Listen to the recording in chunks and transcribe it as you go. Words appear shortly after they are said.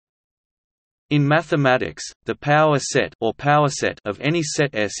In mathematics, the power set or power set of any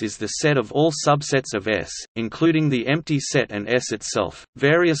set S is the set of all subsets of S, including the empty set and S itself,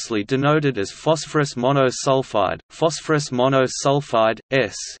 variously denoted as phosphorus monosulfide,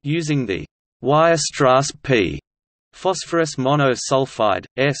 S, using the Weierstrass P phosphorus monosulfide,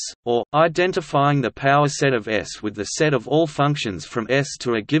 S, or, identifying the power set of S with the set of all functions from S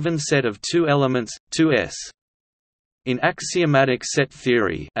to a given set of two elements, 2S. In axiomatic set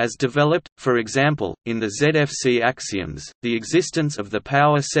theory as developed, for example, in the ZFC axioms, the existence of the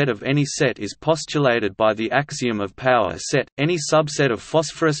power set of any set is postulated by the axiom of power set. Any subset of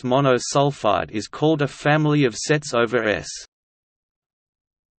phosphorus monosulfide is called a family of sets over S.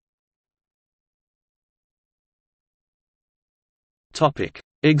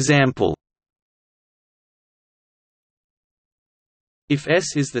 Example: if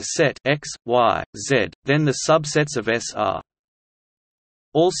S is the set X, Y, Z, then the subsets of S are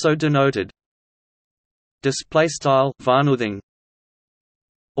also denoted _varnuthing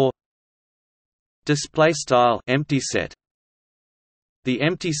or _empty set. The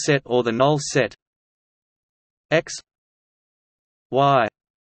empty set or the null set X, Y,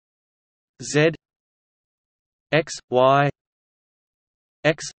 Z, X, Y,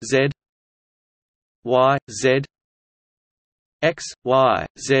 X, Z, Y, Z, X, Y,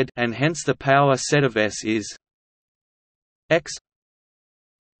 Z, and hence the power set of S is X,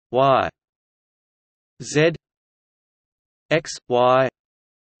 Y, Z, X, Y,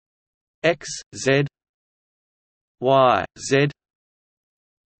 X, Z, Y, Z,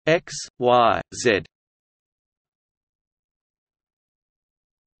 X, Y, Z.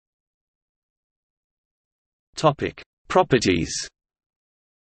 Topic: Properties.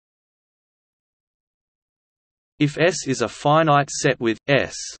 If S is a finite set with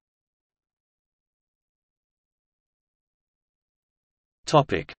S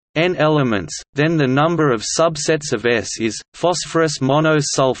n elements, then the number of subsets of S is phosphorus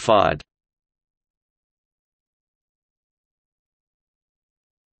monosulfide.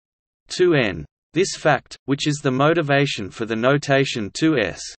 2n. This fact, which is the motivation for the notation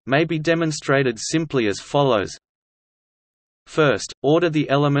 2S, may be demonstrated simply as follows. First, order the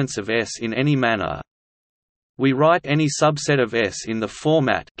elements of S in any manner. We write any subset of S in the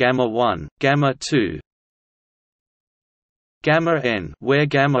format gamma1, gamma2, gamma n, where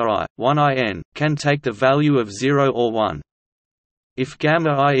gamma I, 1 can take the value of 0 or 1. If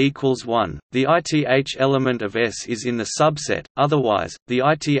gamma I equals 1, the ith element of S is in the subset, otherwise, the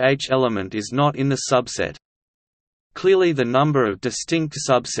ith element is not in the subset. Clearly the number of distinct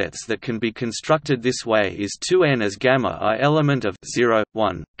subsets that can be constructed this way is 2n as gamma I element of 0,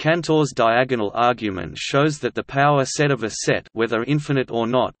 1. Cantor's diagonal argument shows that the power set of a set, whether infinite or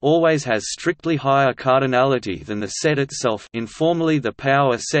not, always has strictly higher cardinality than the set itself. Informally, the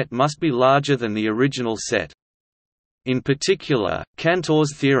power set must be larger than the original set. In particular,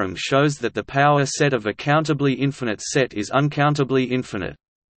 Cantor's theorem shows that the power set of a countably infinite set is uncountably infinite.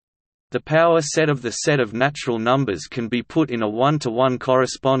 The power set of the set of natural numbers can be put in a one-to-one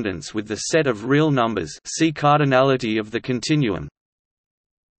correspondence with the set of real numbers. See cardinality of the continuum.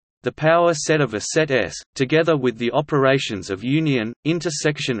 The power set of a set S, together with the operations of union,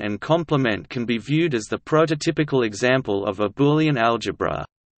 intersection and complement, can be viewed as the prototypical example of a Boolean algebra.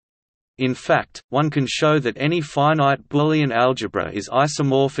 In fact, one can show that any finite Boolean algebra is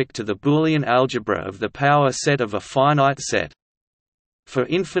isomorphic to the Boolean algebra of the power set of a finite set. For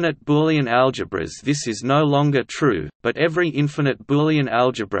infinite Boolean algebras this is no longer true, but every infinite Boolean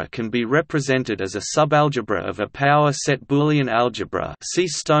algebra can be represented as a subalgebra of a power set Boolean algebra. See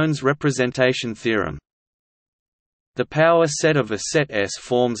Stone's representation theorem. The power set of a set S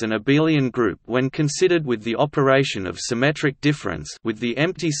forms an abelian group when considered with the operation of symmetric difference, with the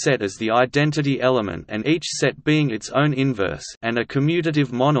empty set as the identity element and each set being its own inverse, and a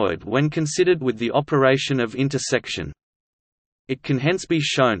commutative monoid when considered with the operation of intersection. It can hence be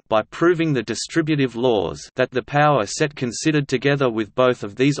shown by proving the distributive laws that the power set considered together with both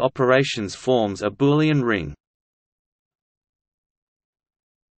of these operations forms a Boolean ring.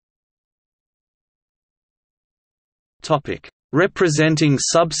 Topic: Representing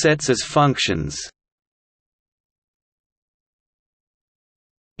subsets as functions.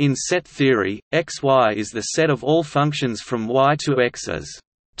 In set theory, xy is the set of all functions from y to x as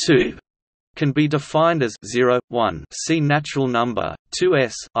 2. Can be defined as 0, 1. See natural number.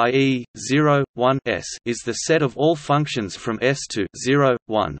 2s, i.e., 0, 1 s is the set of all functions from s to 0,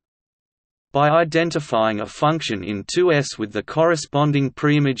 1. By identifying a function in 2S with the corresponding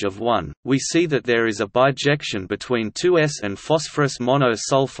preimage of 1, we see that there is a bijection between 2S and phosphorus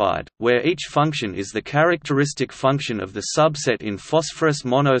monosulfide, where each function is the characteristic function of the subset in phosphorus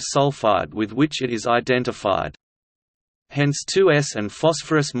monosulfide with which it is identified. Hence 2S and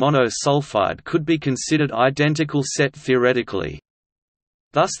phosphorus monosulfide could be considered identical set theoretically.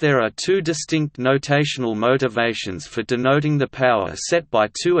 Thus there are two distinct notational motivations for denoting the power set by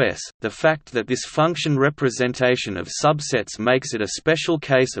 2S, the fact that this function representation of subsets makes it a special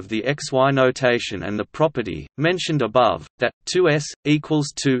case of the XY notation, and the property, mentioned above, that 2S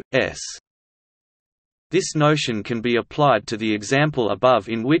equals 2S. This notion can be applied to the example above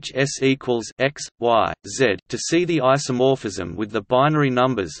in which S equals X, Y, Z to see the isomorphism with the binary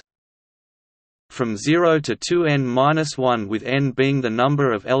numbers from 0 to 2n-1 with n being the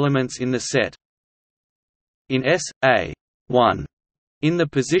number of elements in the set. In S, A 1 in the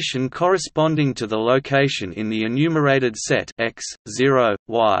position corresponding to the location in the enumerated set X, 0,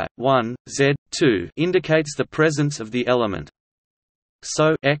 Y, 1, Z, 2 indicates the presence of the element.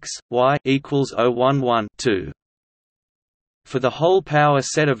 So X, Y equals 0, 1, 1, 2. For the whole power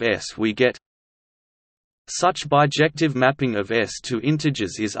set of S we get such bijective mapping of S to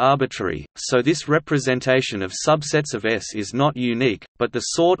integers is arbitrary, so this representation of subsets of S is not unique, but the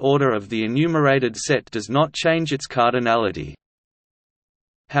sort order of the enumerated set does not change its cardinality.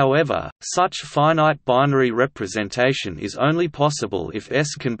 However, such finite binary representation is only possible if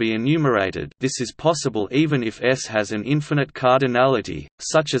S can be enumerated. This is possible even if S has an infinite cardinality,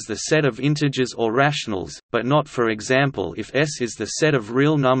 such as the set of integers or rationals, but not, for example, if S is the set of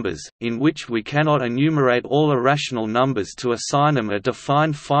real numbers, in which we cannot enumerate all irrational numbers to assign them a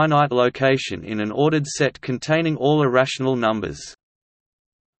defined finite location in an ordered set containing all irrational numbers.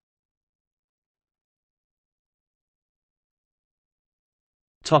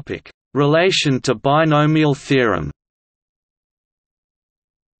 Relation to binomial theorem.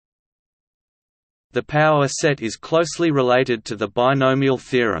 The power set is closely related to the binomial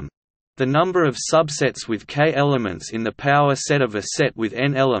theorem. The number of subsets with k elements in the power set of a set with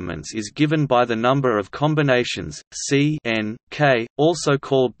n elements is given by the number of combinations, c n, k, also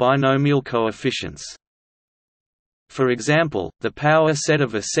called binomial coefficients. For example, the power set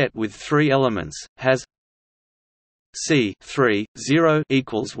of a set with 3 elements has C 3, 0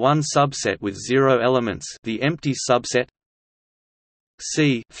 equals 1 subset with 0 elements, the empty subset.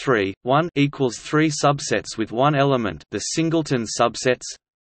 C 3, 1 equals 3 subsets with 1 element, the singleton subsets.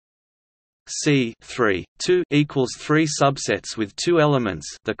 C 3, 2 equals 3 subsets with 2 elements,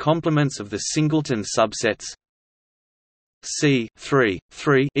 the complements of the singleton subsets. C 3,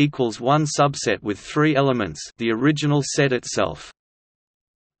 3 equals 1 subset with 3 elements, the original set itself.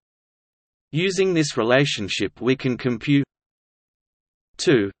 Using this relationship we can compute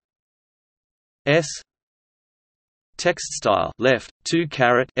 2 S text style left 2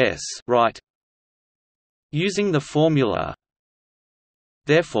 S right using the formula.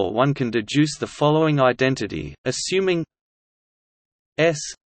 Therefore one can deduce the following identity, assuming S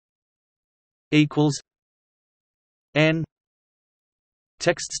equals n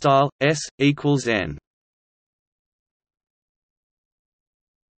text style S equals n.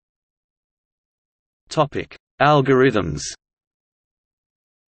 Algorithms.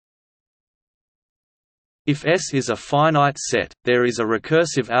 If S is a finite set, there is a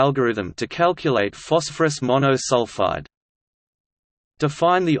recursive algorithm to calculate phosphorus monosulfide.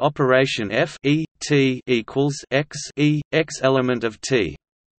 Define the operation f e t equals x e x element of t.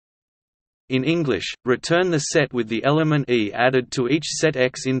 In English, return the set with the element e added to each set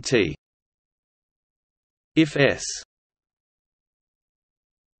x in T. If S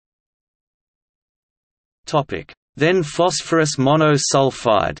then phosphorus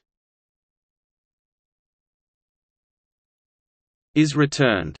monosulfide is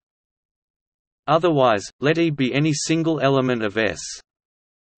returned. Otherwise, let E be any single element of S.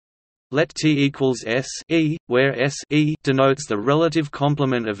 Let T equals S E, where S E denotes the relative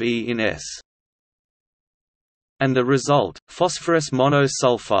complement of E in S. And the result, phosphorus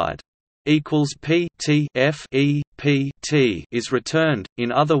monosulfide equals P T F E P T is returned.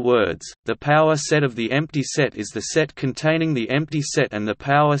 In other words, the power set of the empty set is the set containing the empty set, and the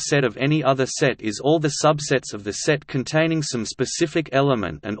power set of any other set is all the subsets of the set containing some specific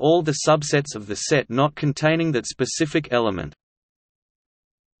element and all the subsets of the set not containing that specific element.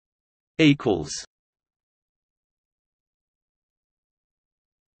 Equals.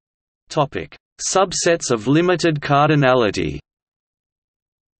 Topic: Subsets of limited cardinality.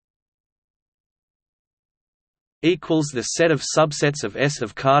 equals the set of subsets of S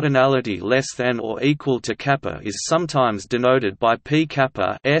of cardinality less than or equal to kappa is sometimes denoted by p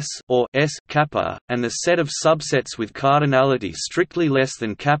kappa S or S kappa, and the set of subsets with cardinality strictly less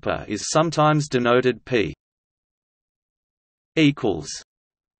than kappa is sometimes denoted p equals.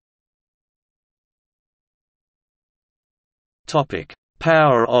 Topic: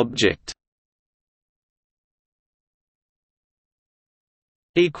 Power object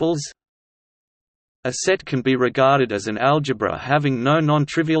equals. A set can be regarded as an algebra having no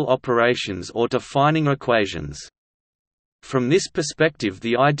non-trivial operations or defining equations. From this perspective,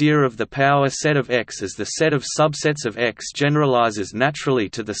 the idea of the power set of X as the set of subsets of X generalizes naturally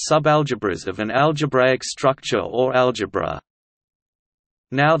to the subalgebras of an algebraic structure or algebra.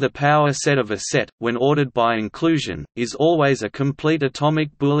 Now the power set of a set, when ordered by inclusion, is always a complete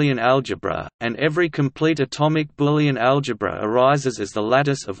atomic Boolean algebra, and every complete atomic Boolean algebra arises as the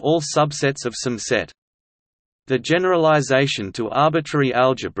lattice of all subsets of some set. The generalization to arbitrary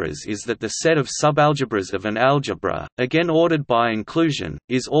algebras is that the set of subalgebras of an algebra, again ordered by inclusion,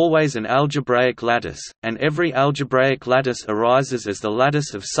 is always an algebraic lattice, and every algebraic lattice arises as the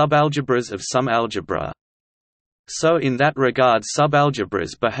lattice of subalgebras of some algebra. So in that regard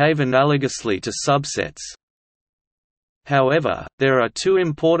subalgebras behave analogously to subsets. However, there are two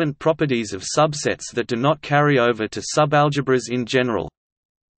important properties of subsets that do not carry over to subalgebras in general.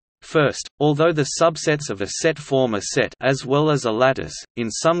 First, although the subsets of a set form a set as well as a lattice, in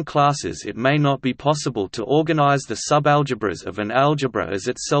some classes it may not be possible to organize the subalgebras of an algebra as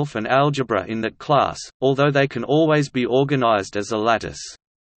itself an algebra in that class, although they can always be organized as a lattice.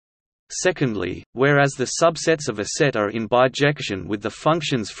 Secondly, whereas the subsets of a set are in bijection with the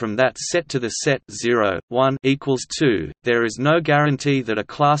functions from that set to the set 0, 1 equals 2, there is no guarantee that a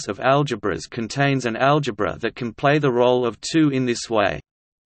class of algebras contains an algebra that can play the role of 2 in this way.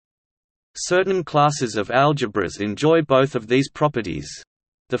 Certain classes of algebras enjoy both of these properties.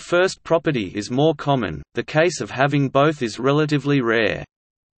 The first property is more common, the case of having both is relatively rare.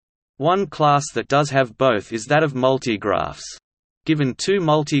 One class that does have both is that of multigraphs. Given two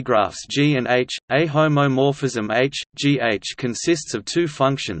multigraphs G and H, a homomorphism H, GH consists of two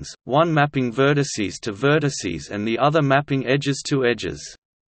functions, one mapping vertices to vertices and the other mapping edges to edges.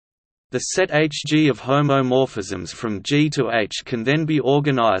 The set Hg of homomorphisms from G to H can then be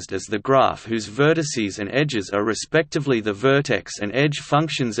organized as the graph whose vertices and edges are respectively the vertex and edge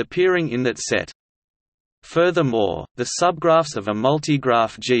functions appearing in that set. Furthermore, the subgraphs of a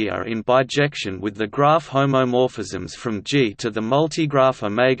multigraph G are in bijection with the graph homomorphisms from G to the multigraph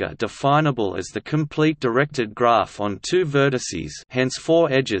omega definable as the complete directed graph on two vertices, hence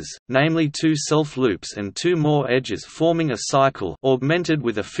four edges, namely two self-loops and two more edges forming a cycle augmented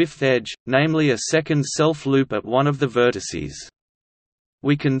with a fifth edge, namely a second self-loop at one of the vertices.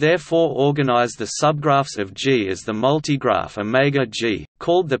 We can therefore organize the subgraphs of G as the multigraph omega G,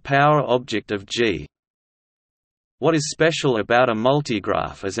 called the power object of G. What is special about a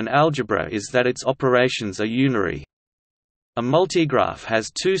multigraph as an algebra is that its operations are unary. A multigraph has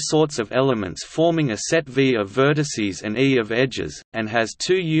two sorts of elements forming a set V of vertices and E of edges, and has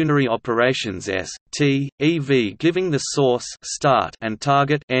two unary operations S, T, E V giving the source start and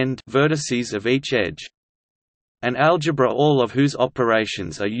target end vertices of each edge. An algebra all of whose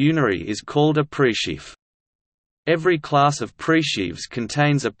operations are unary is called a presheaf. Every class of presheaves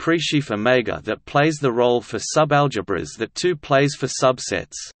contains a presheaf omega that plays the role for subalgebras that 2 plays for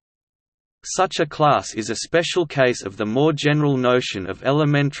subsets. Such a class is a special case of the more general notion of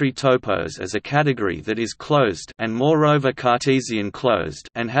elementary topos as a category that is closed and moreover Cartesian closed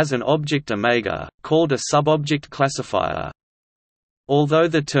and has an object omega, called a subobject classifier. Although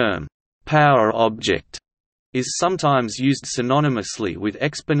the term power object is sometimes used synonymously with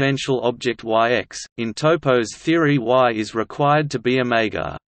exponential object Yx, in topos theory Y is required to be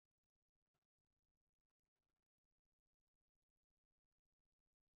omega.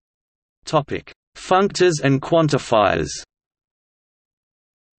 Functors and quantifiers.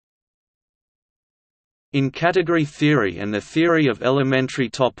 In category theory and the theory of elementary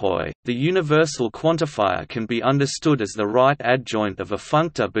topoi, the universal quantifier can be understood as the right adjoint of a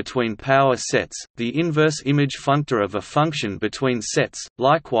functor between power sets, the inverse image functor of a function between sets.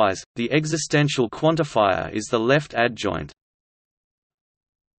 Likewise, the existential quantifier is the left adjoint.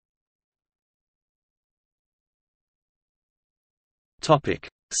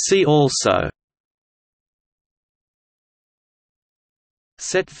 See also: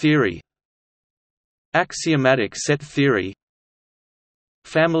 set theory, axiomatic set theory,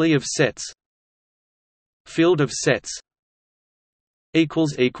 family of sets, field of sets.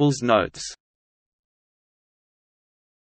 Notes